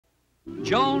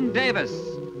Joan Davis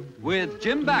with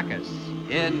Jim Backus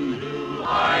in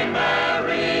I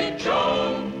Married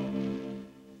Joan.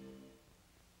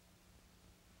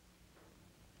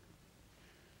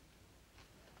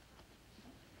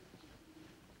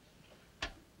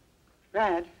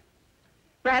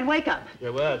 Brad, wake up. Yeah,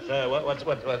 what's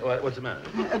the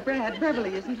matter? Brad,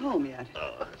 Beverly isn't home yet.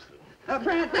 Oh,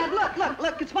 Brad,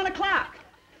 look, it's 1 o'clock.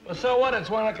 well, so what? It's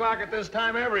 1 o'clock at this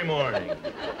time every morning.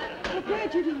 But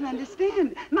Brad, you don't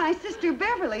understand. My sister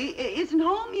Beverly isn't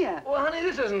home yet. Well, honey,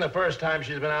 this isn't the first time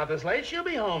she's been out this late. She'll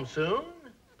be home soon.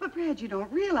 But Brad, you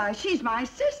don't realize she's my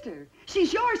sister.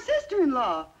 She's your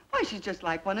sister-in-law. Why, she's just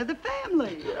like one of the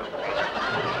family.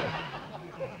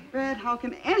 Brad, how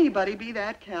can anybody be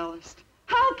that calloused?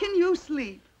 How can you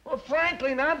sleep? Well,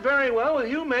 frankly, not very well with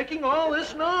you making all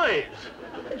this noise.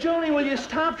 Joni, will you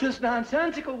stop this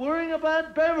nonsensical worrying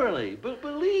about Beverly?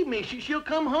 Believe me, she'll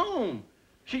come home.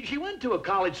 She went to a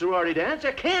college sorority dance.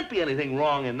 There can't be anything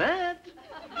wrong in that.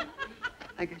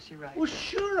 I guess you're right. Well,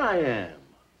 sure I am.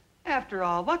 After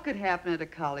all, what could happen at a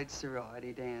college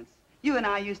sorority dance? You and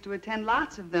I used to attend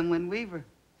lots of them when we were...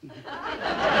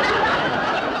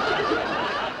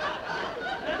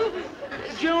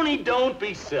 Joni, don't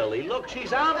be silly. Look,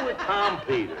 she's out with Tom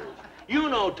Peters. You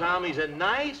know Tommy's a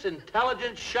nice,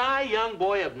 intelligent, shy young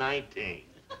boy of 19.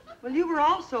 Well, you were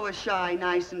also a shy,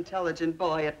 nice, intelligent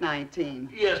boy at 19.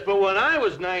 Yes, but when I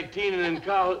was 19 and in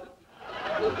college...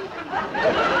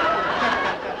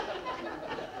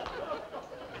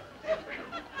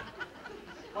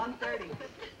 1:30.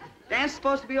 Dance is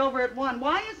supposed to be over at 1.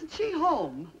 Why isn't she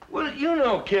home? Well, you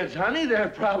know kids, honey. They're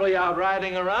probably out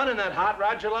riding around in that hot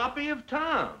rod jalopy of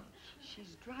Tom's.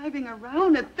 She's driving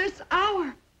around at this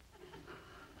hour.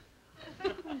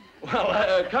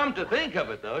 Well, come to think of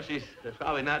it, though, she's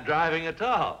probably not driving at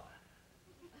all.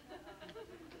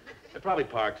 They're probably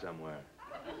parked somewhere.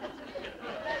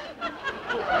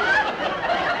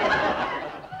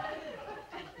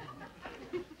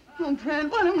 Oh, Brad,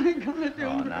 what am I going to do?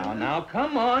 Oh, now,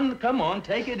 come on,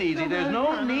 take it easy. There's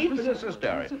no need for this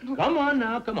hysteria. Come on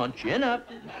now, come on, chin up.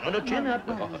 No, chin up.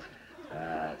 Oh,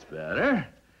 that's better.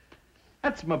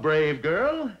 That's my brave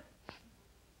girl.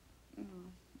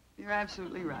 You're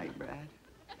absolutely right, Brad.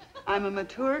 I'm a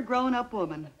mature, grown-up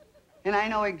woman, and I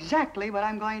know exactly what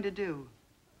I'm going to do.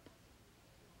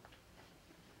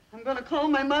 I'm going to call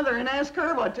my mother and ask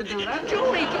her what to do.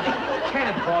 Julie, you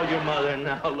can't call your mother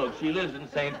now. Look, she lives in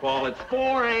St. Paul. It's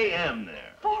 4 a.m.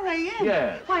 there. 4 a.m.?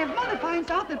 Yes. Why, if Mother finds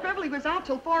out that Beverly was out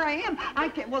till 4 a.m., I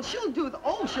can't... Well, she'll do the...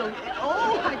 Oh,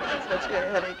 I got such a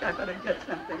headache. I better get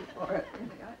something for her.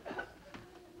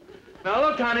 Now,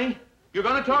 look, honey, you're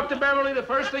going to talk to Beverly the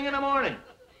first thing in the morning.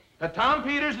 Now, Tom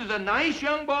Peters is a nice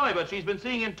young boy, but she's been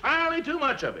seeing entirely too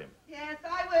much of him. Yes,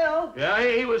 I will. Yeah,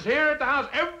 he was here at the house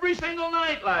every single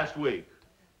night last week.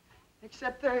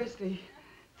 Except Thursday.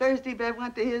 Thursday, Bev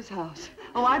went to his house.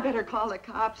 Oh, I better call the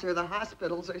cops or the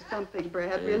hospitals or something,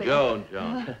 Brad, really. Joan,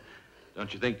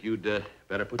 don't you think you'd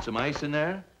better put some ice in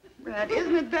there? Brad,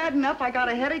 isn't it bad enough I got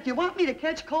a headache? You want me to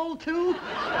catch cold, too? Oh,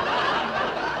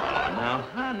 now,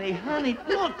 honey,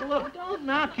 look, don't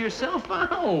knock yourself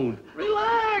out.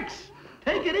 Relax.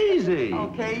 Take it easy.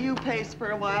 Okay, you pace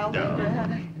for a while, then,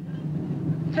 Brad.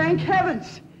 Thank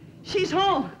heavens. She's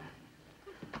home.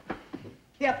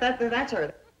 Yep, that's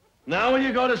her. Now will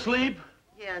you go to sleep?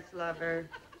 Yes, lover.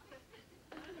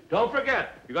 Don't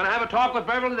forget, you're going to have a talk with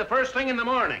Beverly the first thing in the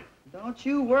morning. Don't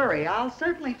you worry. I'll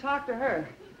certainly talk to her.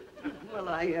 Will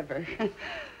I ever?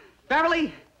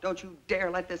 Beverly, don't you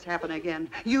dare let this happen again.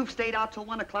 You've stayed out till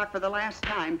 1 o'clock for the last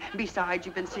time. Besides,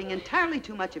 you've been seeing entirely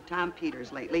too much of Tom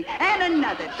Peters lately. And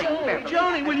another thing, Beverly.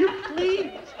 Joni, will you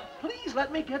please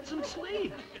let me get some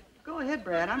sleep? Go ahead,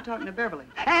 Brad. I'm talking to Beverly.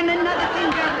 And another thing,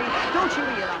 Beverly, don't you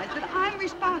realize that I'm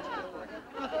responsible for it?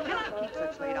 Can I keep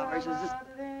such late hours as this?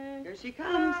 Here she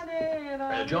comes.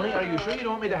 Joni, are you sure you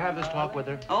don't want me to have this talk with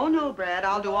her? Oh, no, Brad.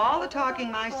 I'll do all the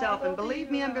talking myself, and believe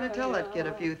me, I'm going to tell that kid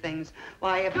a few things.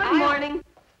 Why, if Good morning.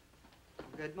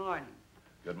 Good morning.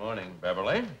 Good morning,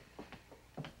 Beverly.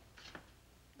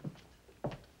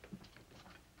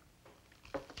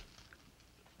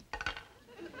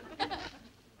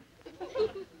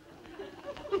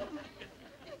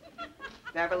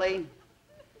 Beverly.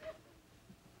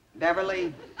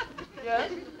 Beverly.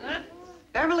 Yes?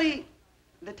 Beverly,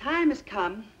 the time has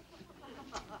come.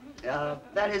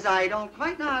 That is, I don't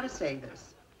quite know how to say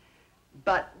this.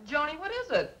 But... Joni, what is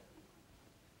it?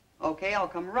 Okay, I'll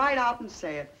come right out and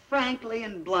say it, frankly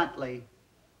and bluntly.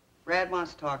 Brad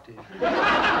wants to talk to you.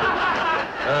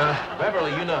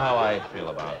 Beverly, you know how I feel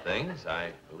about things.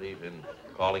 I believe in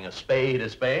calling a spade,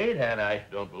 and I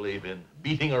don't believe in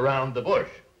beating around the bush.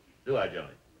 Do I, Joni?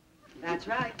 That's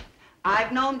right.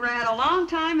 I've known Brad a long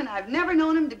time, and I've never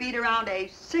known him to beat around a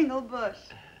single bush.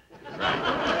 Right.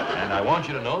 And I want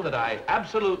you to know that I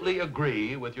absolutely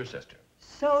agree with your sister.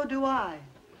 So do I.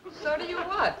 So do you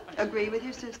what? Agree with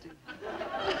your sister.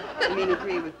 I mean,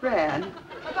 agree with Brad.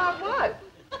 About what?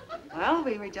 Well,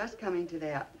 we were just coming to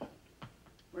that.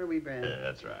 Were we, Brad?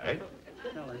 That's right.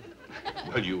 Tell us.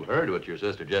 Well, you heard what your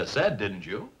sister just said, didn't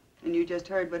you? And you just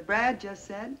heard what Brad just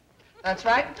said? That's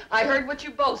right. I heard what you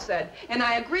both said, and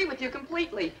I agree with you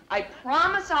completely. I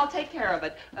promise I'll take care of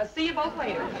it. See you both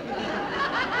later.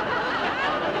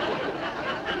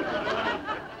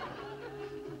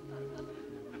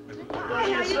 Hi,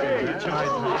 how you doing?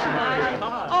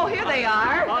 Oh, here they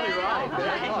are.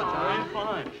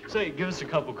 Fine. Say, give us a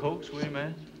couple Cokes, will you,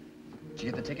 man? Did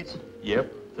you get the tickets?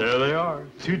 Yep, there they are.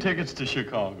 2 tickets to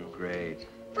Chicago. Great.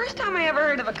 First time I ever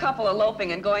heard of a couple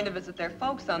eloping and going to visit their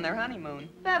folks on their honeymoon.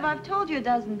 Bev, I've told you a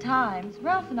dozen times.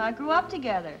 Ralph and I grew up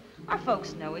together. Our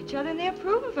folks know each other, and they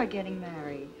approve of our getting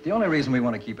married. The only reason we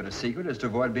want to keep it a secret is to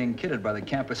avoid being kidded by the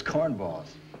campus cornballs.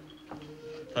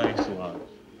 Thanks a lot.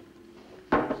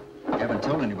 You haven't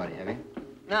told anybody, have you?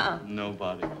 Uh-uh.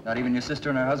 Nobody. Not even your sister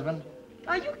and her husband?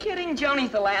 Are you kidding?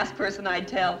 Joni's the last person I'd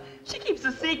tell. She keeps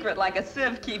a secret like a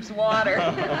sieve keeps water.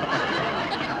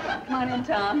 Come on in,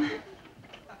 Tom.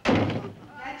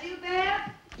 That you, Bev?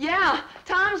 Yeah,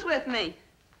 Tom's with me.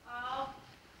 Oh,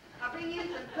 I'll bring you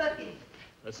some cookies.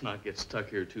 Let's not get stuck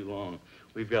here too long.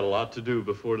 We've got a lot to do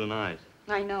before tonight.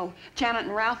 I know. Janet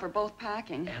and Ralph are both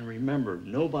packing. And remember,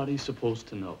 nobody's supposed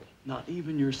to know. Not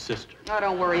even your sister. Oh,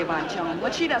 don't worry about Joan.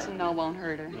 What she doesn't know won't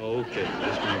hurt her. Okay,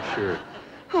 just make sure.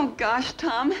 Oh, gosh,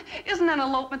 Tom. Isn't an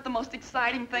elopement the most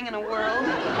exciting thing in the world?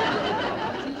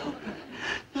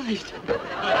 Nice.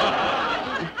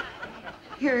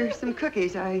 Here are some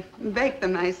cookies. I baked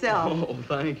them myself. Oh,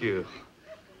 thank you.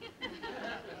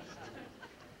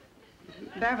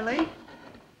 Beverly?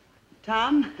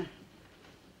 Tom?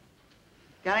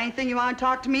 Got anything you want to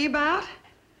talk to me about?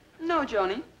 No,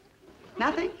 Joni.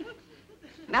 Nothing?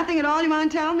 Nothing at all you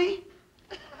want to tell me?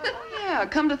 Oh, yeah,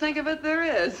 come to think of it, there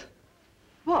is.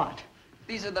 What?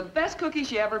 These are the best cookies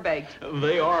she ever baked.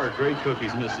 They are great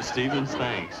cookies, Mrs. Stevens.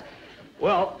 Thanks.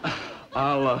 Well,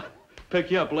 I'll pick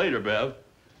you up later, Bev.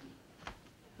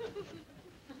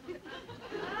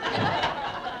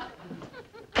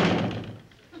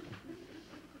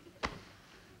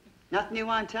 Nothing you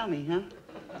want to tell me, huh?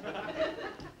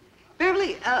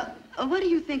 Beverly, what do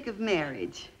you think of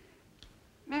marriage?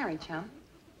 Marriage, huh?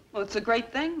 Well, it's a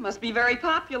great thing. Must be very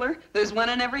popular. There's one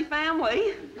in every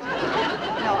family. No,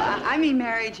 I mean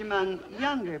marriage among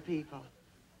younger people.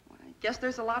 Well, I guess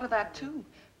there's a lot of that, too.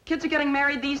 Kids are getting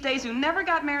married these days who never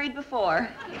got married before.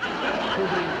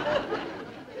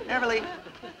 Beverly,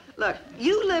 look,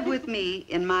 you live with me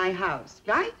in my house,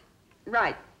 right?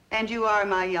 Right. And you are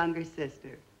my younger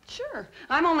sister. Sure.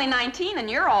 I'm only 19 and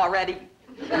you're already...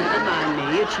 Never mind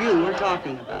me, it's you we're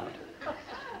talking about.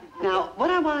 Now, what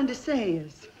I wanted to say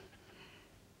is,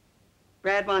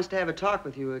 Brad wants to have a talk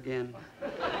with you again.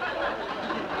 Well,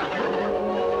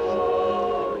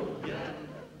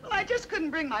 I just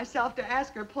couldn't bring myself to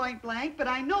ask her point blank, but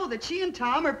I know that she and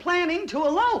Tom are planning to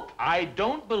elope. I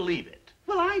don't believe it.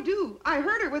 Well, I do. I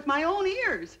heard her with my own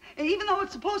ears, even though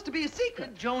it's supposed to be a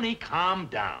secret. Joni, calm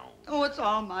down. Oh, it's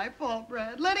all my fault,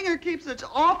 Brad. Letting her keep such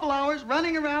awful hours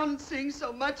running around and seeing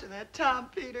so much of that Tom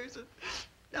Peters. And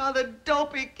now the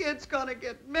dopey kid's gonna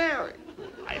get married.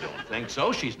 I don't think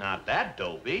so. She's not that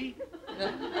dopey.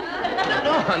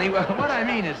 No, honey, what I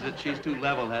mean is that she's too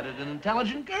level-headed and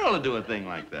intelligent girl to do a thing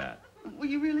like that. Well,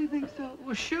 you really think so?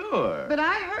 Well, sure. But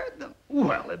I heard them.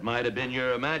 Well, it might have been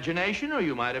your imagination, or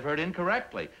you might have heard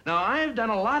incorrectly. Now, I've done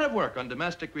a lot of work on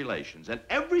domestic relations, and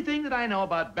everything that I know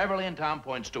about Beverly and Tom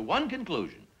points to one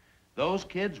conclusion. Those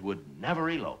kids would never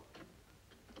elope.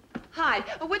 Hi.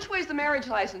 Which way's the marriage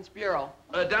license bureau?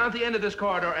 Down at the end of this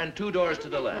corridor and 2 doors to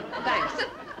the left. Thanks.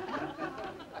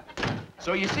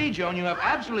 So you see, Joan, you have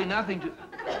absolutely nothing to...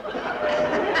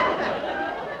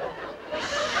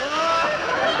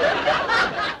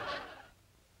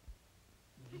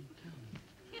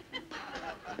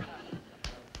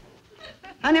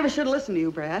 I never should have listened to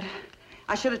you, Brad.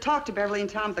 I should have talked to Beverly and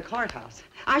Tom at the courthouse.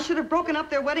 I should have broken up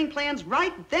their wedding plans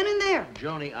right then and there.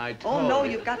 Joni, I told Oh, no,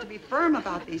 you... you've got to be firm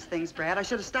about these things, Brad. I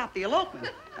should have stopped the elopement.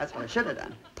 That's what I should have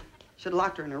done. Should have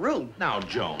locked her in her room. Now,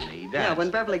 Joni, that's... Yeah, when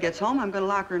Beverly gets home, I'm going to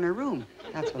lock her in her room.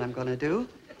 That's what I'm going to do.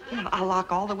 Yeah, I'll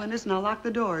lock all the windows and I'll lock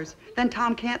the doors. Then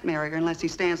Tom can't marry her unless he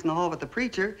stands in the hall with the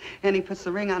preacher and he puts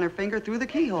the ring on her finger through the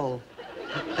keyhole.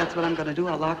 That's what I'm going to do.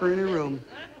 I'll lock her in her room.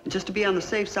 And just to be on the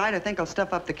safe side, I think I'll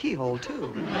stuff up the keyhole,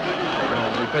 too.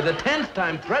 No, for the 10th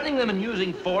time, threatening them and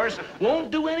using force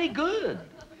won't do any good.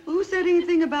 Who said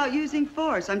anything about using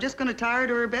force? I'm just going to tie her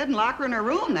to her bed and lock her in her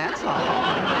room, that's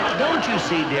all. Don't you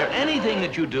see, dear, anything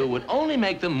that you do would only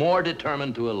make them more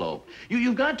determined to elope.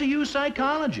 You've got to use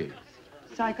psychology.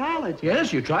 Psychology?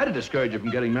 Yes, you tried to discourage her from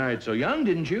getting married so young,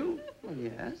 didn't you? Well,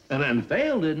 yes. And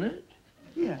failed, didn't it?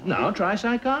 Yeah. Now try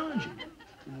psychology.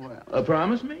 Well.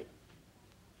 Promise me?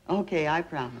 Okay, I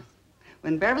promise.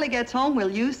 When Beverly gets home,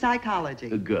 we'll use psychology.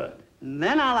 Good. And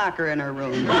then I'll lock her in her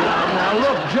room. Now,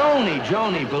 look,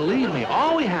 Joni, believe me,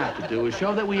 all we have to do is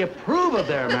show that we approve of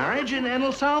their marriage, and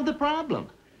it'll solve the problem.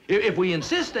 If we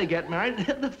insist they get married,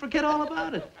 forget all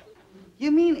about it.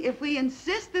 You mean if we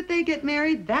insist that they get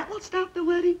married, that will stop the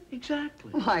wedding?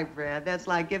 Exactly. Why, Brad, that's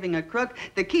like giving a crook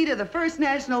the key to the First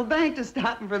National Bank to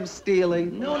stop him from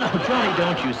stealing. No, Joni,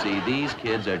 don't you see? These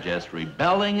kids are just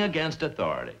rebelling against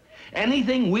authority.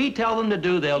 Anything we tell them to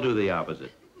do, they'll do the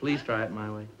opposite. Please try it my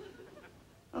way.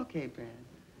 Okay, Brad.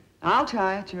 I'll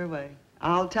try it your way.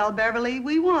 I'll tell Beverly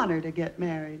we want her to get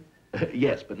married.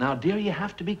 Yes, but now, dear, you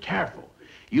have to be careful.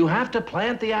 You have to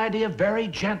plant the idea very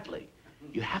gently.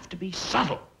 You have to be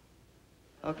subtle.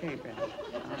 Okay, Brad.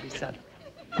 I'll be subtle.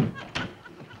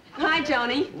 Hi,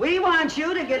 Joni. We want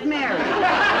you to get married.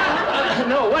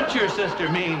 No, what your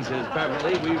sister means is,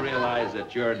 Beverly, we realize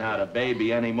that you're not a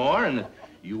baby anymore, and if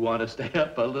you want to stay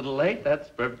up a little late, that's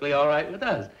perfectly all right with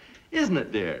us. Isn't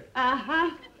it, dear?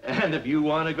 Uh-huh. And if you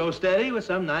want to go steady with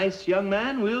some nice young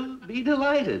man, we'll be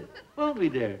delighted. Won't we,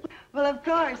 dear? Well, of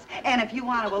course. And if you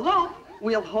want to elope,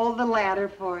 we'll hold the ladder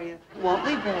for you. Won't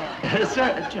we, Brad?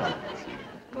 Sir, Joan.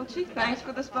 Well, gee, thanks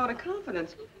for this vote of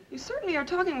confidence. You certainly are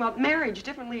talking about marriage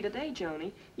differently today,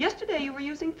 Joni. Yesterday you were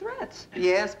using threats.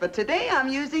 Yes, but today I'm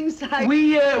using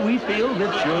We feel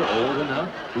that you're old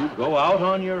enough to go out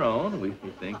on your own. We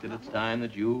think that it's time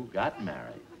that you got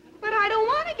married. But I don't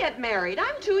want to get married.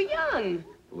 I'm too young.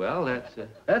 Well,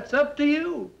 that's up to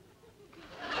you.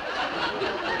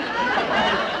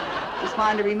 Just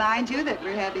wanted to remind you that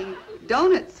we're having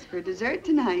donuts for dessert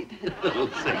tonight. Little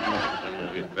signal.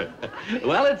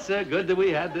 Well, it's good that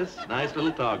we had this nice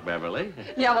little talk, Beverly.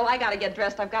 Yeah, well, I got to get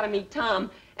dressed. I've got to meet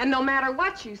Tom. And no matter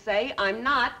what you say, I'm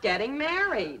not getting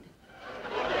married.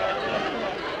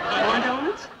 More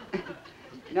donuts?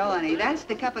 No, honey, that's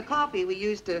the cup of coffee we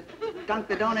used to dunk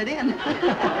the donut in.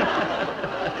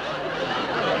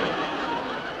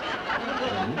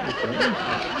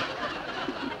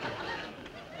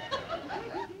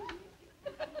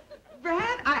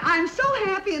 Brad, I'm so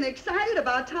happy and excited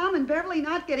about Tom and Beverly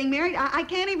not getting married, I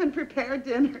can't even prepare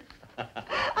dinner.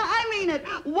 I mean it.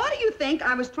 What do you think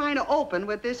I was trying to open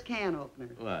with this can opener?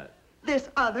 What? This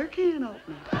other can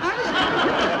opener.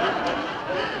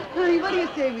 Honey, what do you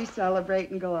say we celebrate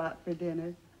and go out for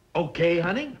dinner? Okay,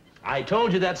 honey. I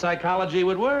told you that psychology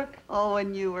would work. Oh,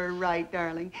 and you were right,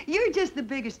 darling. You're just the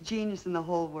biggest genius in the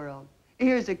whole world.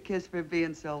 Here's a kiss for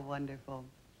being so wonderful.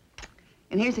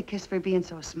 And here's a kiss for being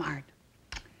so smart.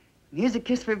 And here's a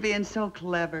kiss for being so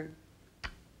clever.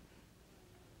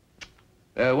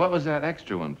 What was that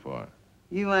extra one for?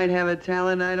 You might have a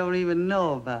talent I don't even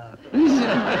know about. Well,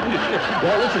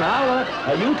 listen,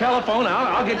 you telephone,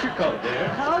 I'll get your coat there.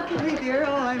 Okay, dear.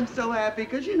 Oh, I'm so happy,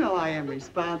 because you know I am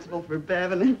responsible for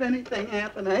Bev, and if anything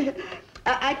happened,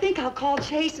 I think I'll call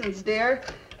Chasen's, dear.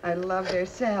 I love their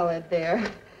salad there.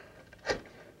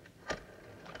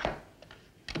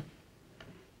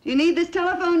 Do you need this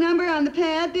telephone number on the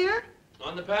pad, dear?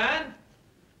 On the pad?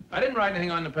 I didn't write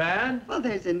anything on the pad. Well,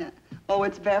 there's an... Oh,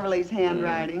 it's Beverly's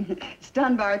handwriting. It's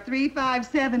Dunbar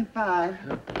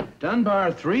 3575.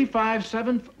 Dunbar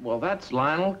 357... Well, that's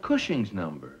Lionel Cushing's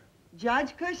number.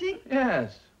 Judge Cushing?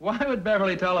 Yes. Why would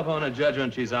Beverly telephone a judge when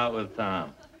she's out with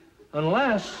Tom?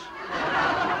 Unless...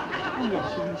 Oh,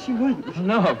 yes, she wouldn't.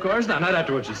 No, of course not. Not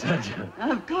after what she said, Judge.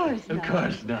 Of course not. Of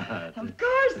course not. Of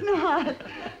course not.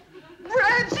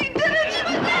 Brad, she did it! She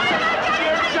was dead!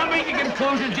 You're jumping to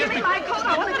conclusions just Give me my coat. I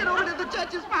want to get over to the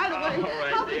judges right away. All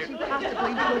right, How dear. could she possibly do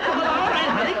it? All right,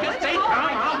 honey, just stay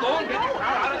calm. I'll go and get the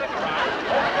car out of the garage.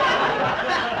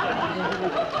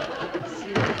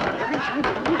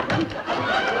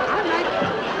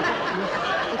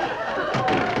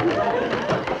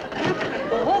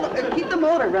 Hold on. Keep the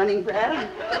motor running, Brad.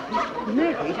 I'm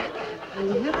married. I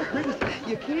never heard of it.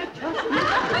 You can't trust me.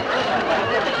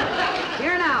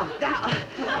 Here now.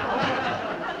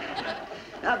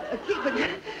 Keep it.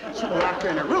 Should have locked her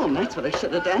in her room. That's what I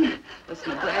should have done.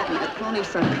 Listen to Brad and that phony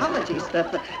psychology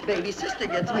stuff. The baby sister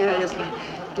gets married. It's like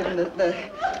giving the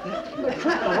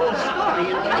whole story.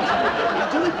 You know,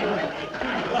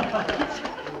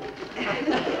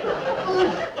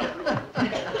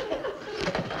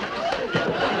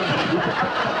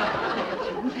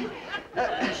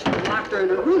 She locked her in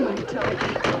her room, I tell you.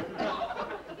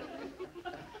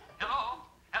 Hello?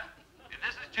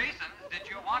 This is Jason. Did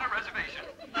you want a reservation?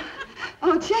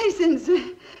 Oh, Jason's.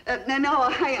 No,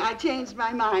 I changed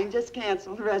my mind. Just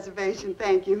canceled the reservation.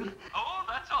 Thank you. Oh,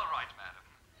 that's all right, madam.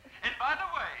 And by the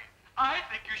way, I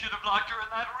think you should have locked her in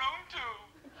that room, too.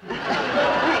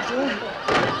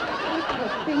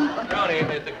 Johnny,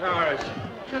 the car is...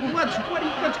 What's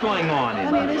going on in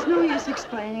Honey, there's no use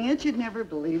explaining it. You'd never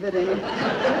believe it. Here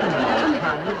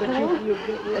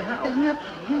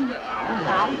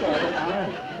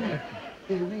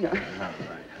we are.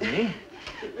 Honey?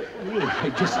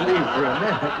 Just leave for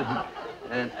a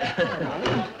minute.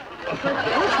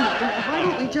 Why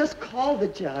don't we just call the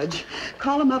judge?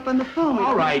 Call him up on the phone.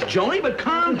 All right, Joni, but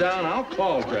calm down. I'll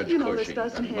call Judge You know, Cushing. this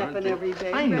doesn't happen every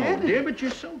day. I know, Brad. dear, but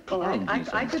you're so clumsy I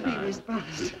could be sometimes.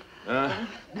 responsible.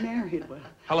 Married, well.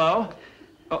 Hello?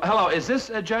 Oh, hello, is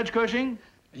this Judge Cushing?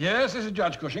 Yes, this is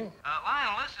Judge Cushing.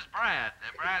 Lionel, this is Brad.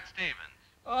 Brad Stevens.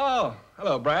 Oh,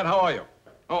 hello, Brad. How are you?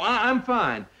 Oh, I'm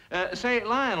fine. Say,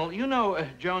 Lionel, you know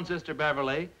Joan's sister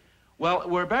Beverly. Well,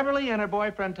 were Beverly and her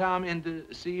boyfriend Tom in to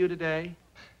see you today?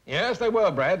 Yes, they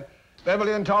were, Brad.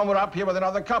 Beverly and Tom were up here with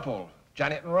another couple,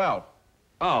 Janet and Ralph.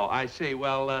 Oh, I see.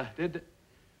 Well, did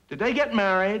they get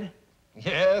married?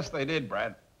 Yes, they did,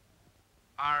 Brad.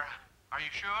 Are you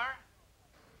sure?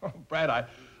 Oh, Brad,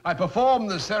 I performed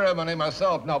the ceremony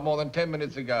myself not more than 10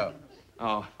 minutes ago.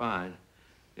 Oh, fine.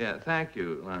 Yeah, thank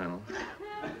you, Lionel.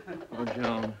 Oh,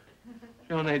 Joan.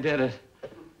 Joan, they did it.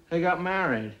 They got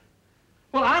married.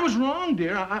 Well, I was wrong,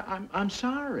 dear. I'm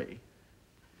sorry.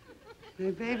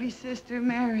 My baby sister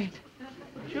married.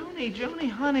 Joni,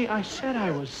 honey, I said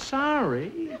I was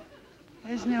sorry.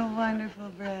 Isn't it wonderful,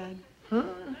 Brad? Huh?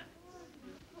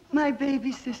 My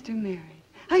baby sister married.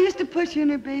 I used to push her in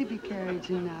her baby carriage,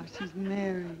 and now she's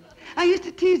married. I used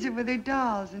to tease her with her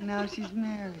dolls, and now she's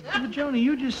married. But, Joni,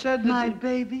 you just said that... My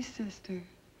baby sister.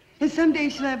 And someday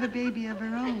she'll have a baby of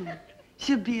her own.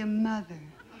 She'll be a mother.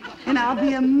 And I'll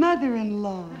be a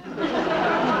mother-in-law. Oh,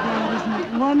 God,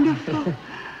 isn't it wonderful?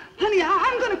 Honey,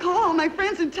 I'm going to call all my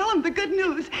friends and tell them the good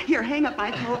news. Here, hang up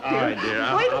my coat, dear. All right,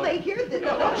 dear. Wait till they hear this.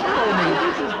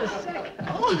 Oh, this is the sick.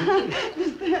 Oh,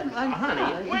 is that my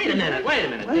Honey, wait a minute,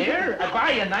 dear. I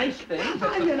buy you nice things.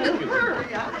 I'm in a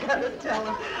hurry. I've got to tell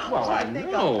them. Well, I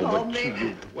think know, I'll call but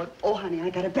maybe. what? Oh, honey,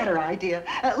 I got a better idea.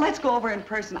 Let's go over in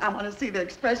person. I want to see the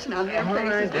expression on their All right,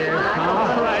 faces. dear.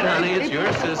 All right, honey, it's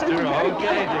your sister.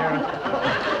 Okay,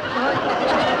 dear.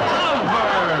 Love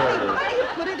her. Why do you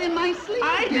put it in my sleeve?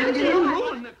 I dear? didn't You know,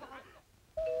 ruin it.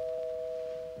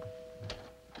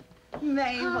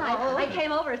 Mabel. Hi. I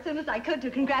came over as soon as I could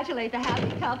to congratulate the happy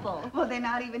couple. Well, they're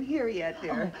not even here yet,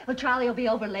 dear. Well, Charlie will be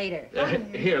over later.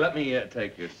 Here, let me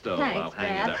take your stove. I'll Thanks,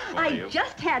 hang it Dad. up for I you.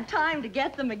 just had time to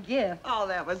get them a gift. Oh,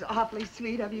 that was awfully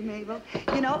sweet of you, Mabel.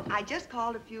 You know, I just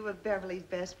called a few of Beverly's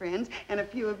best friends and a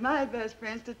few of my best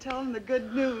friends to tell them the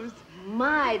good news.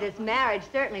 My, this marriage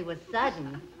certainly was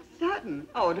sudden. Sudden?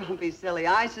 Oh, don't be silly.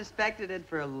 I suspected it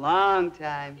for a long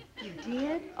time. You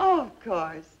did? Oh, of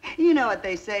course. You know what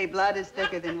they say, blood is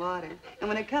thicker than water. And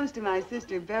when it comes to my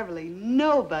sister Beverly,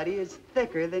 nobody is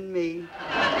thicker than me.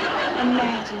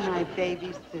 Imagine my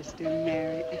baby sister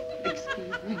married.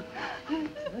 Excuse me.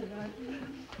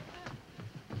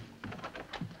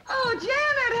 Oh,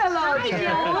 Janet, hello, Hi, dear.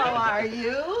 Joan. How are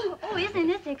you? Oh, isn't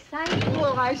this exciting?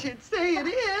 Well, I should say it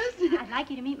is. I'd like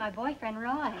you to meet my boyfriend, Roy.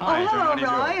 Hi, oh, Joan, hello, how do you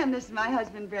do? Roy, and this is my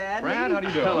husband, Brad. Brad, how do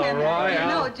you do? Hello, And, Roy. You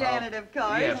know I'll- Janet, of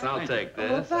course. Yes, I'll take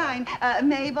this. Well, fine.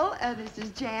 Mabel, this is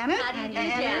Janet. How do you do,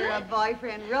 and Janet? her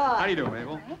boyfriend, Roy. How do you do,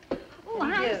 Mabel? Oh,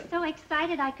 I'm so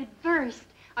excited I could burst.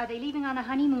 Are they leaving on a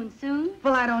honeymoon soon?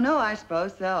 Well, I don't know. I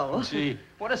suppose so. Gee,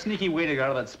 what a sneaky way to get out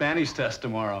of that Spanish test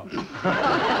tomorrow.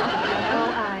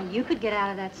 Oh, you could get out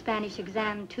of that Spanish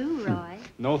exam too, Roy.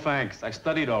 No thanks. I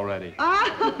studied already.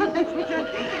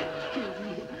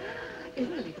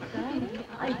 Isn't it exciting?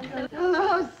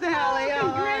 Hello, Sally. How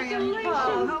are you?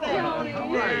 Oh, thank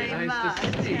you very Nice much.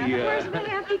 to see you. Where's my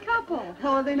happy couple?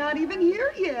 Oh, they're not even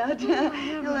here yet.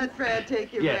 You let Fred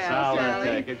take your Yes, bath, I'll Sally.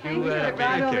 take it. You, Sit be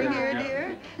right over careful. here,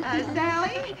 dear.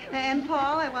 Sally and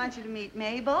Paul, I want you to meet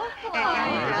Mabel.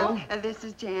 This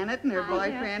is Janet and her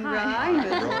boyfriend, Ryan.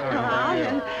 This is Carl.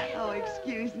 And, oh,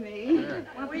 excuse me.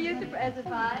 Were you surprised at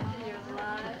five?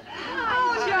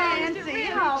 Oh, Nancy,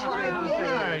 how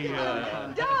are you?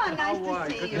 Don, nice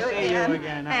to see you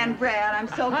again. And Brad, I'm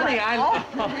so glad. Honey,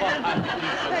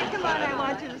 Hey, come on, I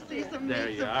want you to see some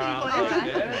people.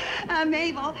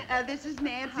 Mabel, this is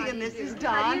Nancy, and this is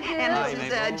Don, and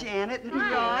this is Janet and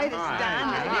Roy. This is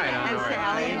Don, and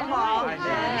Sally and Paul,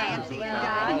 Nancy and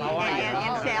Don,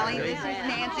 and Sally. This is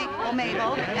Nancy. Oh,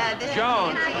 Mabel, this is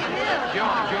Joan. Nancy and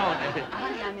Joan.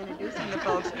 Honey, I'm introducing the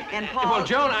folks. And Paul. Well,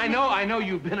 Joan, I know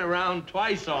you've been around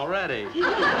twice already. She's so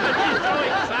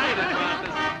excited about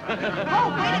this. Oh,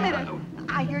 wait a minute.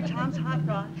 I hear Tom's hot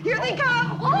rod. Here they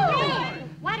come. Oh!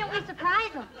 Why don't we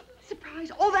surprise them?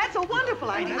 Surprise. Oh, that's a wonderful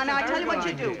idea. And I'll tell you what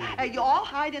you do. You all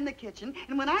hide in the kitchen,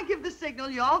 and when I give the signal,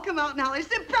 you all come out and holler,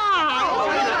 surprise!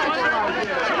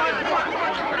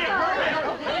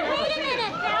 Wait a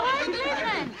minute, fellas.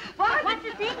 Listen. What? What's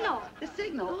the signal? The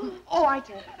signal? Oh, I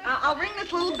tell you. I'll ring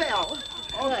this little bell.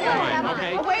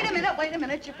 Okay. Oh, wait a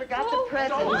minute. You forgot the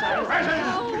presents.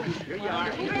 Here you are.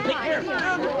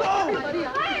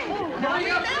 Now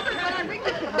remember, when I ring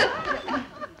the bell.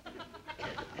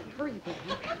 Hurry, baby.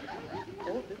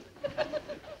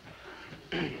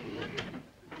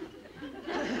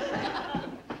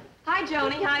 Hi,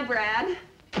 Joni. Hi, Brad.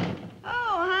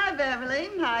 Oh, hi, Beverly.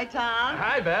 Hi, Tom.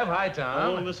 Hi, Bev. Hi,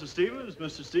 Tom. Oh, Mr. Stevens,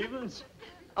 Mr. Stevens.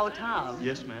 Oh, Tom.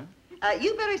 Yes, ma'am.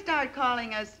 You better start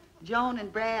calling us Joan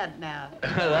and Brad now.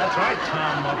 That's right,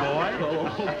 Tom, my boy.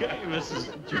 Oh, okay,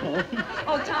 Mrs. Joan.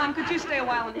 Oh, Tom, could you stay a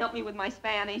while and help me with my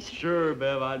Spanish? Sure,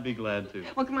 Bev, I'd be glad to.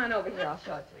 Well, come on over here. I'll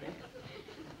show it to you.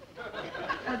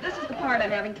 This is the part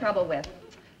I'm having trouble with.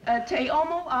 Te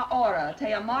amo ahora,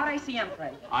 te amare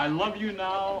siempre. I love you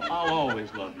now, I'll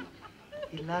always love you.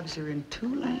 He loves her in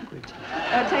 2 languages.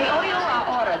 Te odio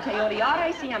ahora, te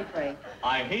odiare siempre.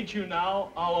 I hate you now,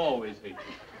 I'll always hate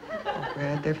you. Oh,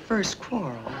 Brad, their first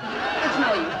quarrel. It's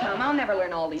no use, Tom. I'll never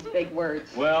learn all these big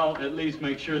words. Well, at least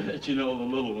make sure that you know the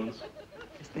little ones.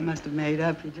 Guess they must have made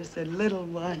up. You just said little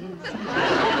ones.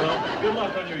 Well, good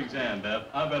luck on your exam, Bev.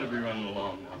 I better be running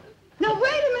along now. Now,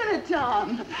 wait a minute,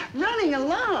 Tom. Running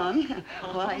along?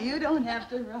 Why, you don't have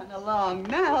to run along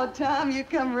now, Tom. You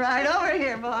come right over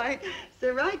here, boy.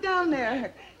 Sit right down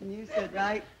there. And you sit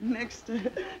right next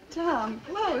to Tom,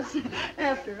 close.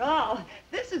 After all,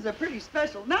 this is a pretty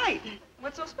special night.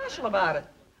 What's so special about it?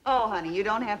 Oh, honey, you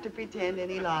don't have to pretend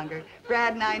any longer.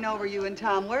 Brad and I know where you and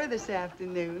Tom were this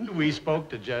afternoon. We spoke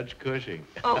to Judge Cushing.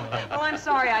 Oh, well, I'm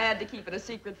sorry I had to keep it a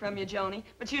secret from you, Joni,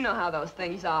 but you know how those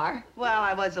things are. Well,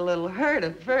 I was a little hurt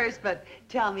at first, but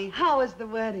tell me, how was the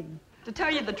wedding? To tell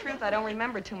you the truth, I don't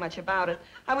remember too much about it.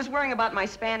 I was worrying about my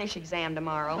Spanish exam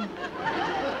tomorrow.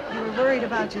 You were worried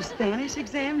about your Spanish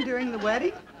exam during the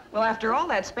wedding? Well, after all,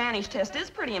 that Spanish test is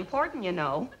pretty important, you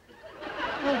know.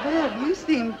 Well, Bev, you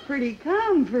seem pretty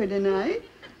calm for tonight.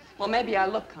 Well, maybe I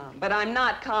look calm, but I'm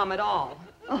not calm at all.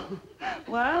 Oh,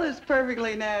 well, it's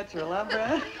perfectly natural, huh,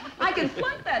 Brad? I can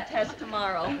flunk that test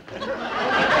tomorrow.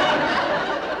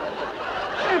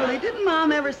 Beverly, didn't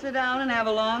Mom ever sit down and have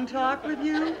a long talk with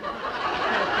you?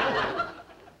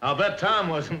 I'll bet Tom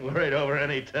wasn't worried over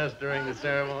any test during the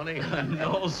ceremony.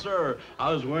 No, sir.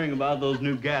 I was worrying about those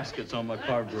new gaskets on my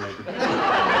carburetor.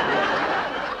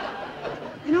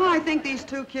 You know, I think these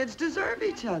 2 kids deserve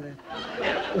each other.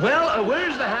 Well,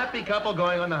 where's the happy couple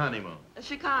going on the honeymoon?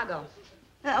 Chicago.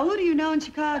 Who do you know in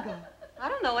Chicago? I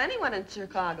don't know anyone in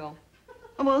Chicago.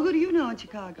 Well, who do you know in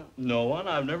Chicago? No one.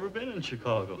 I've never been in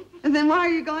Chicago. And then why are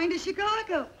you going to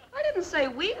Chicago? I didn't say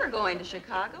we were going to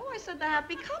Chicago. I said the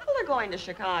happy couple are going to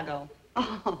Chicago.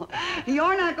 Oh,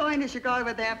 you're not going to Chicago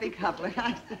with the happy couple.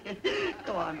 I see.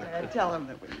 Go on, Brad. Tell them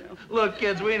that we know. Look,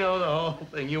 kids, we know the whole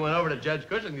thing. You went over to Judge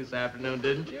Cushing this afternoon,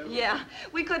 didn't you? Yeah.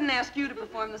 We couldn't ask you to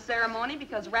perform the ceremony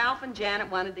because Ralph and Janet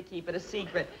wanted to keep it a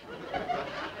secret. I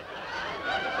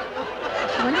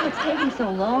wonder what's taking so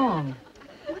long.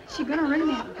 What's she gonna ring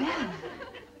that bell?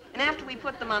 And after we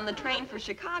put them on the train for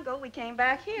Chicago, we came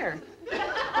back here. Wait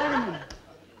a minute.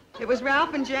 It was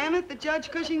Ralph and Janet that Judge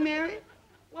Cushing married?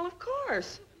 Well, of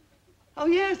course. Oh,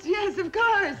 yes, of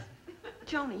course.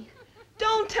 Joni,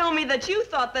 don't tell me that you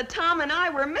thought that Tom and I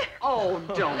were married. Oh,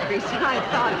 don't be. I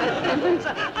thought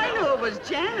that. I knew it was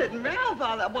Janet and Ralph.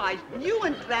 Why, you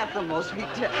and that's the most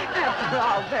ridiculous. After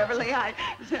all, Beverly,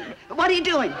 What are you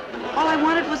doing? All I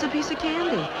wanted was a piece of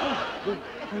candy. Oh,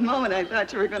 for a moment, I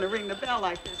thought you were going to ring the bell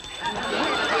like this.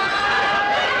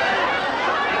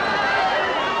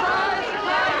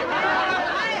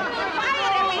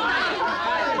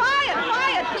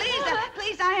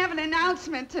 I have an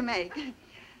announcement to make.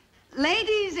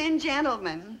 Ladies and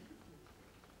gentlemen,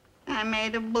 I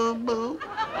made a boo-boo.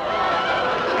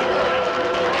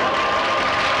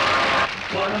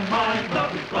 What a mind,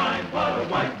 love is blind, what a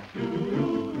wife.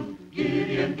 Doo-doo-doo.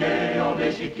 Giddy and gay, all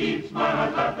day she keeps my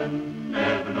heart laughing.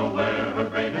 Never know where her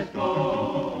brain has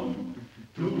gone.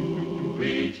 To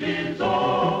each his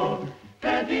own.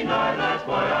 Can't deny that's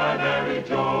why I married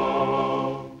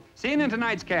Joan. Seen in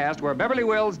tonight's cast were Beverly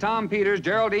Wills, Tom Peters,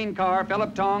 Geraldine Carr,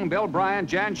 Philip Tong, Bill Bryant,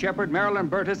 Jan Shepard, Marilyn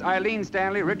Burtis, Eileen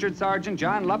Stanley, Richard Sargent,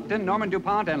 John Lupton, Norman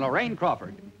DuPont, and Lorraine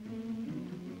Crawford.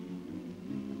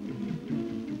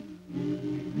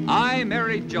 I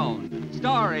Married Joan,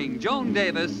 starring Joan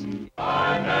Davis.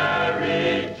 I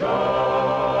married Joan.